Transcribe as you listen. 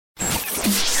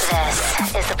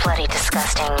is the Bloody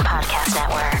Disgusting Podcast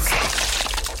Network.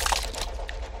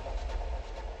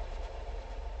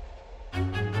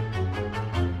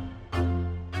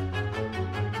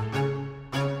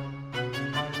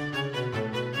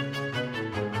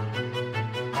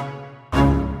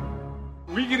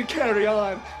 We're gonna carry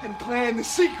on and plan the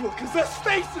sequel, because let's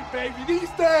face it, baby, these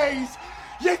days,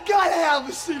 you gotta have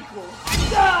a sequel.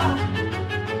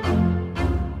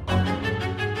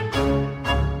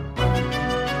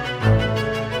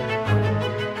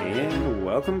 And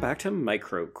welcome back to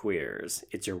Micro Queers.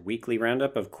 It's your weekly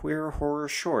roundup of queer horror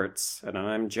shorts, and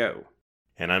I'm Joe.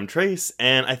 And I'm Trace,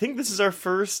 and I think this is our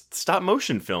first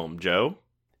stop-motion film, Joe.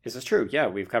 Is this true? Yeah,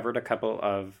 we've covered a couple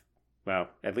of, well,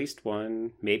 at least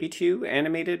one, maybe two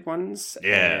animated ones.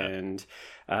 Yeah. And,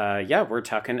 we're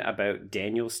talking about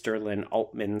Daniel Sterling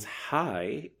Altman's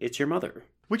Hi, It's Your Mother.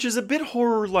 Which is a bit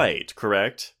horror light,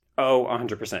 correct? Oh,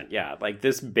 100%, yeah. Like,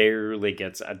 this barely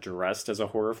gets addressed as a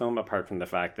horror film, apart from the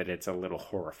fact that it's a little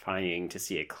horrifying to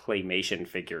see a claymation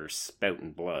figure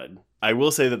spouting blood. I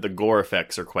will say that the gore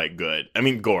effects are quite good.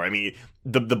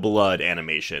 The blood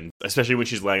animation, especially when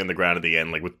she's laying on the ground at the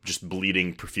end, like, with just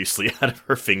bleeding profusely out of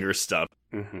her finger stump.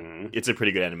 Mm-hmm. It's a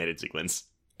pretty good animated sequence.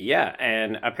 Yeah,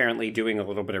 and apparently doing a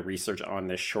little bit of research on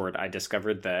this short, I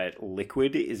discovered that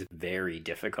liquid is very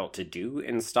difficult to do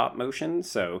in stop motion,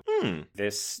 so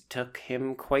this took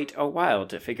him quite a while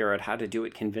to figure out how to do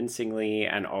it convincingly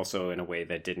and also in a way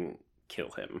that didn't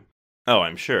kill him. Oh,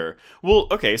 I'm sure. Well,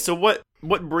 okay, so what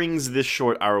brings this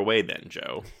short our way then,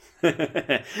 Joe?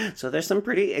 So there's some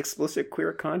pretty explicit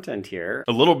queer content here.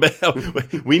 A little bit.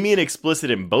 We mean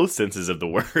explicit in both senses of the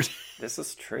word. This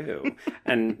is true.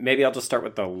 And maybe I'll just start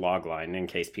with the logline in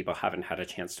case people haven't had a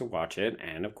chance to watch it.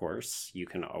 And of course, you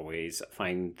can always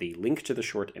find the link to the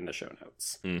short in the show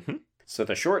notes. Mm-hmm. So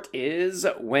the short is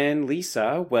when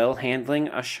Lisa, while handling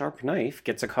a sharp knife,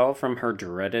 gets a call from her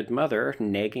dreaded mother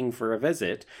nagging for a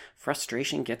visit.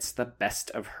 Frustration gets the best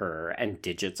of her and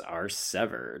digits are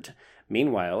severed.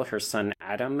 Meanwhile, her son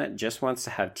Adam just wants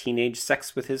to have teenage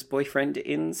sex with his boyfriend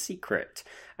in secret.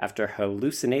 After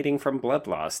hallucinating from blood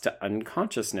loss to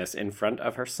unconsciousness in front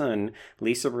of her son,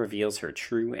 Lisa reveals her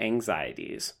true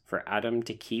anxieties for Adam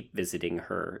to keep visiting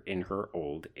her in her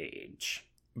old age.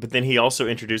 But then he also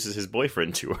introduces his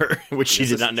boyfriend to her, which she This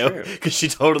did is not know, true. because she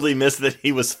totally missed that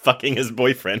he was fucking his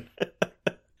boyfriend.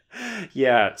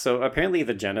 Yeah, so apparently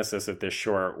the genesis of this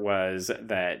short was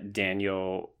that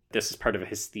Daniel, this is part of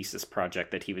his thesis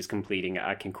project that he was completing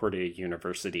at Concordia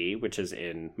University, which is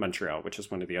in Montreal, which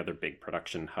is one of the other big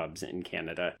production hubs in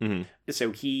Canada. Mm-hmm.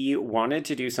 So he wanted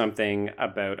to do something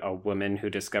about a woman who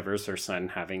discovers her son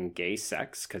having gay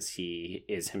sex because he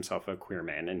is himself a queer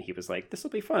man. And he was like, this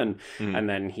will be fun. Mm-hmm. And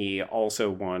then he also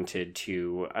wanted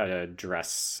to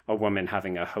address a woman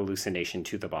having a hallucination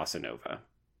to the bossa nova.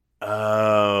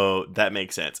 Oh, that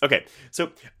makes sense. Okay,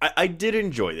 so I did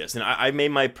enjoy this, and I made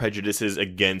my prejudices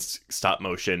against stop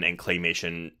motion and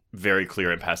claymation very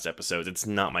clear in past episodes. It's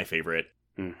not my favorite.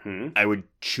 Mm-hmm. I would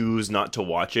choose not to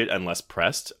watch it unless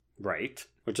pressed. Right.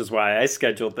 Which is why I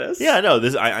scheduled this. Yeah, no,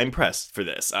 I'm pressed for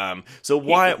this. So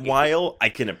while I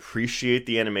can appreciate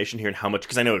the animation here and how much,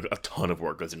 because I know a ton of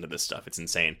work goes into this stuff, it's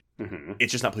insane. Mm-hmm.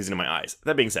 It's just not pleasing to my eyes.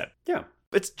 That being said, Yeah.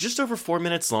 it's just over 4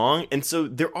 minutes long, and so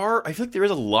I feel like there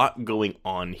is a lot going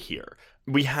on here.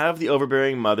 We have the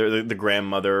overbearing mother, the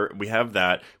grandmother, we have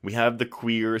that. We have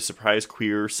the surprise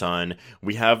queer son.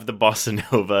 We have the bossa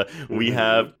nova. We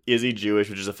have Is he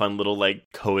Jewish, which is a fun little,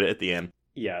 coda at the end.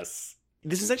 Yes.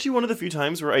 This is actually one of the few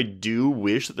times where I do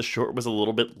wish that the short was a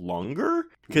little bit longer,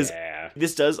 because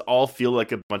this does all feel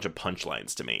like a bunch of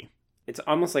punchlines to me. It's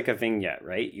almost like a vignette,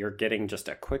 right? You're getting just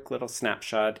a quick little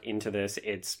snapshot into this.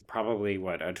 It's probably, a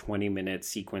 20-minute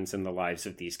sequence in the lives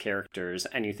of these characters.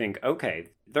 And you think, okay,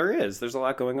 there's a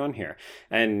lot going on here.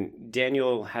 And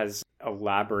Daniel has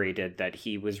elaborated that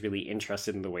he was really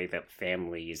interested in the way that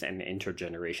families and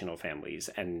intergenerational families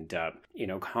end up,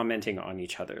 commenting on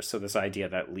each other. So this idea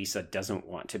that Lisa doesn't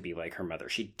want to be like her mother.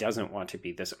 She doesn't want to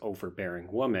be this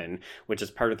overbearing woman, which is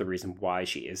part of the reason why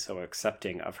she is so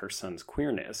accepting of her son's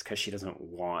queerness, because she doesn't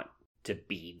want to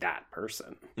be that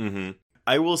person. Mm-hmm.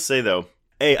 I will say, though,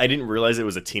 I didn't realize it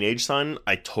was a teenage son.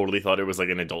 I totally thought it was like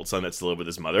an adult son that still lived with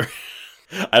his mother.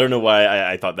 I don't know why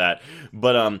I thought that.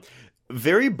 But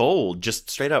very bold, just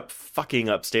straight up fucking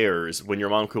upstairs when your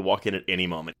mom could walk in at any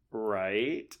moment.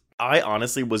 Right? I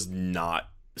honestly was not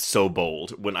so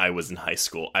bold when I was in high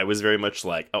school. I was very much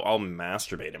like, oh, I'll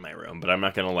masturbate in my room, but I'm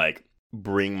not going to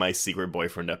bring my secret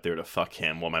boyfriend up there to fuck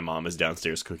him while my mom is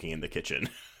downstairs cooking in the kitchen.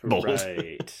 Bold.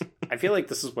 Right. I feel like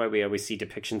this is why we always see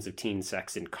depictions of teen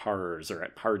sex in cars or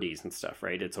at parties and stuff,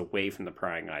 right? It's away from the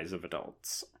prying eyes of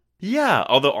adults. Yeah,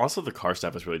 although also the car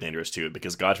stuff is really dangerous too,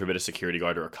 because God forbid a security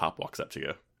guard or a cop walks up to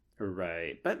you.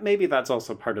 Right. But maybe that's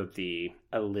also part of the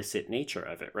illicit nature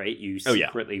of it, right? You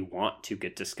secretly want to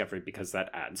get discovered because that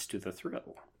adds to the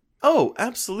thrill. Oh,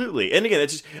 absolutely. And again,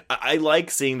 it's just, I like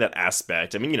seeing that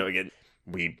aspect. I mean, again,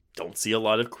 we don't see a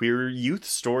lot of queer youth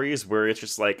stories where it's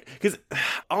just like, because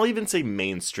I'll even say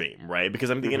mainstream, right? Because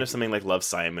I'm thinking of something like Love,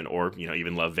 Simon, or,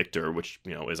 even Love, Victor, which,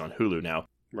 is on Hulu now.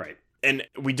 Right. And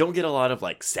we don't get a lot of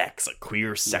sex,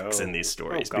 queer sex in these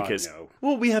stories because,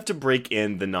 well, we have to break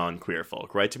in the non-queer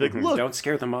folk, right? To be like, look, don't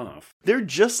scare them off. They're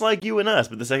just like you and us.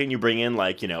 But the second you bring in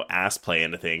ass play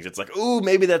into things, it's like, ooh,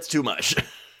 maybe that's too much.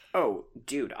 Oh,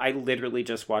 dude, I literally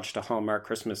just watched a Hallmark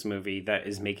Christmas movie that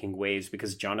is making waves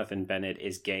because Jonathan Bennett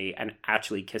is gay and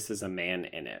actually kisses a man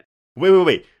in it.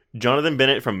 Wait. Jonathan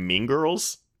Bennett from Mean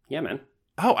Girls? Yeah, man.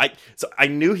 Oh, I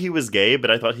knew he was gay,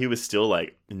 but I thought he was still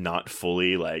not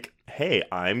fully hey,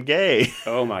 I'm gay.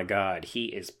 Oh my god, he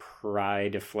is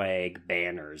pride flag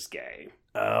banners gay.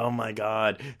 Oh my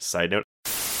god. Side note.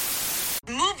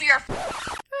 Move your...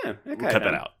 Okay, cut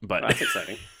that out. But that's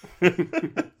exciting.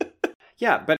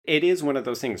 Yeah, but it is one of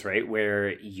those things, right,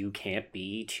 where you can't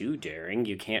be too daring,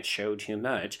 you can't show too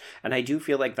much, and I do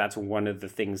feel like that's one of the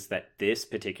things that this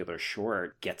particular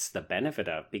short gets the benefit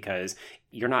of, because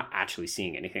you're not actually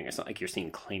seeing anything. It's not like you're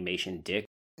seeing claymation dick.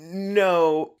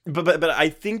 No, but I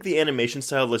think the animation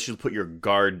style lets you put your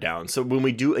guard down. So when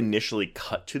we do initially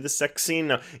cut to the sex scene,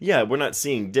 now, yeah, we're not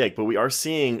seeing dick, but we are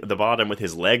seeing the bottom with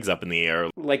his legs up in the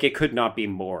air. Like, it could not be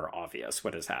more obvious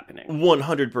what is happening.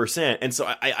 100%. And so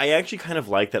I actually kind of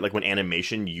like that, when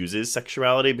animation uses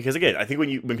sexuality, because again, I think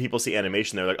when people see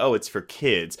animation, they're like, oh, it's for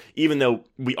kids, even though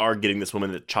we are getting this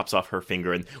woman that chops off her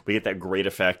finger, and we get that great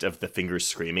effect of the fingers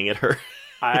screaming at her.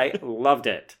 I loved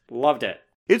it. Loved it.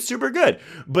 It's super good.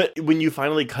 But when you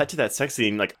finally cut to that sex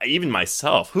scene, even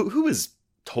myself, who is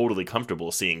totally comfortable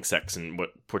seeing sex and what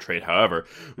portrayed however,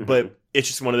 but it's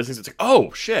just one of those things that's like,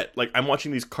 oh, shit, I'm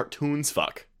watching these cartoons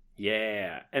fuck.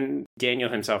 Yeah, and Daniel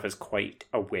himself is quite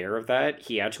aware of that.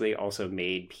 He actually also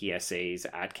made PSAs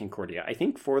at Concordia, I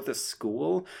think for the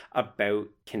school, about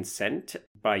consent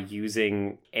by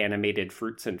using animated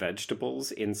fruits and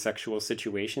vegetables in sexual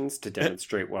situations to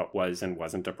demonstrate what was and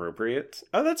wasn't appropriate.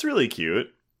 Oh, that's really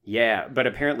cute. Yeah, but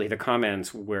apparently the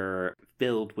comments were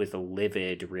filled with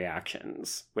livid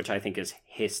reactions, which I think is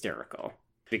hysterical.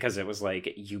 Because it was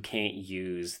like, you can't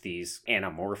use these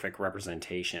anamorphic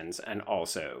representations, and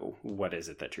also, what is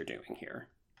it that you're doing here?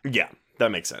 Yeah,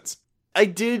 that makes sense. I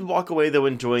did walk away, though,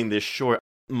 enjoying this short.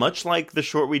 Much like the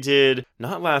short we did,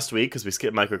 not last week, because we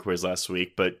skipped micro quiz last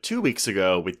week, but 2 weeks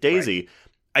ago with Daisy, right.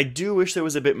 I do wish there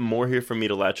was a bit more here for me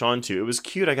to latch onto. It was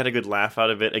cute, I got a good laugh out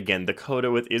of it. Again, the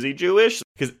coda with, is he Jewish?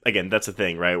 Because, again, that's the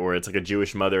thing, right? Where it's like a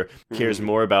Jewish mother cares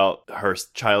more about her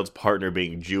child's partner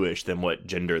being Jewish than what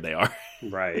gender they are.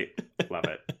 Right. Love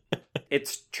it.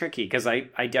 It's tricky, because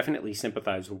I definitely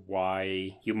sympathize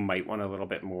why you might want a little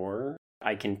bit more.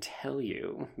 I can tell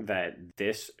you that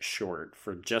this short,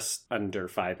 for just under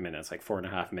 5 minutes,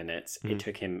 4.5 minutes, it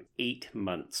took him 8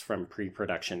 months from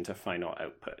pre-production to final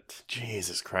output.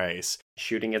 Jesus Christ.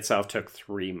 Shooting itself took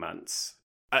 3 months.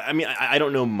 I mean, I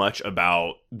don't know much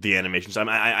about the animation. So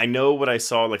I know what I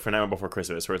saw for Nightmare Before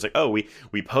Christmas, where it's like, oh,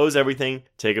 we pose everything,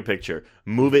 take a picture,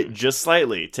 move it just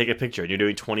slightly, take a picture, and you're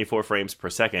doing 24 frames per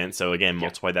second. So again,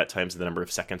 multiply that times the number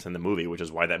of seconds in the movie, which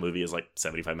is why that movie is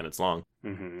 75 minutes long.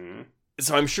 Mm-hmm.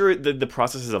 So I'm sure that the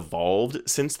process has evolved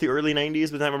since the early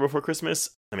 90s with Nightmare Before Christmas.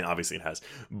 I mean, obviously it has.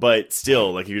 But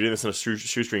still, you're doing this on a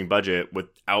shoestring budget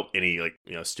without any,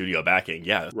 studio backing.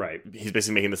 Yeah. Right. He's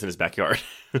basically making this in his backyard.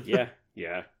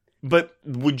 Yeah. But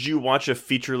would you watch a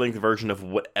feature-length version of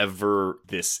whatever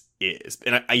this is?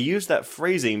 And I use that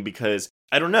phrasing because,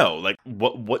 I don't know,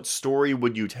 what story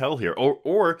would you tell here?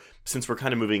 Or since we're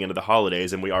kind of moving into the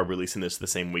holidays and we are releasing this the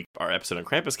same week our episode on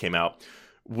Krampus came out,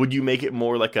 would you make it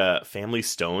more like a Family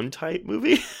Stone type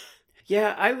movie?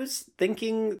 Yeah, I was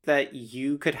thinking that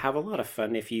you could have a lot of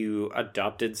fun if you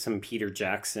adopted some Peter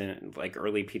Jackson,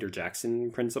 early Peter Jackson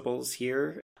principles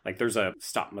here. There's a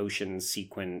stop motion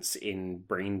sequence in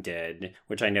Brain Dead,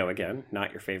 which I know, again,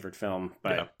 not your favorite film,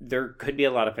 but there could be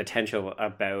a lot of potential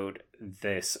about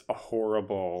this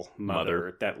horrible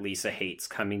mother that Lisa hates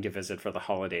coming to visit for the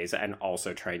holidays and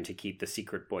also trying to keep the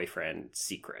secret boyfriend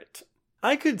secret.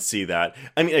 I could see that.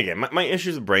 I mean, again, my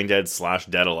issues with Brain Dead /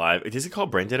 Dead Alive. Is it called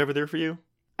Brain Dead over there for you?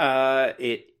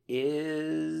 It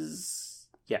is.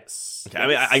 Yes. Okay.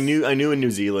 Yes. I mean, I knew in New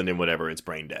Zealand and whatever it's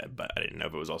Brain Dead, but I didn't know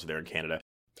if it was also there in Canada.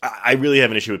 I really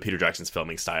have an issue with Peter Jackson's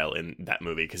filming style in that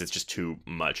movie because it's just too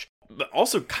much. But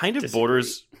also kind of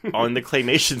borders. on the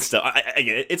claymation stuff.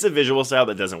 Again, it's a visual style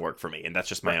that doesn't work for me, and that's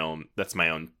just my own. That's my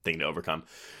own thing to overcome.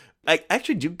 I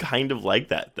actually do kind of like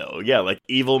that, though. Yeah, like,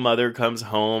 evil mother comes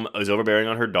home, is overbearing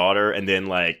on her daughter, and then,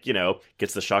 like, you know,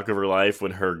 gets the shock of her life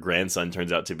when her grandson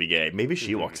turns out to be gay. Maybe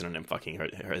she walks in on him fucking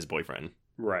his boyfriend.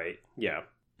 Right, yeah.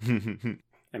 And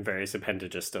various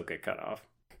appendages still get cut off.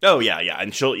 Oh, yeah,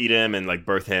 and she'll eat him and, like,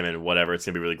 birth him and whatever. It's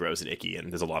gonna be really gross and icky,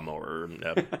 and there's a lot more.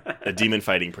 A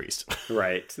demon-fighting priest.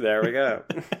 Right, there we go.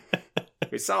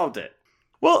 We solved it.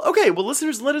 Well, okay. Well,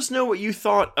 listeners, let us know what you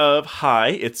thought of Hi,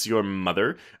 It's Your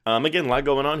Mother. Again, a lot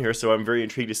going on here, so I'm very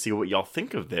intrigued to see what y'all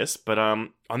think of this. But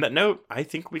on that note, I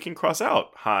think we can cross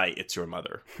out Hi, It's Your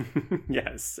Mother.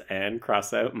 Yes, and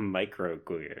cross out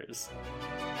microqueers.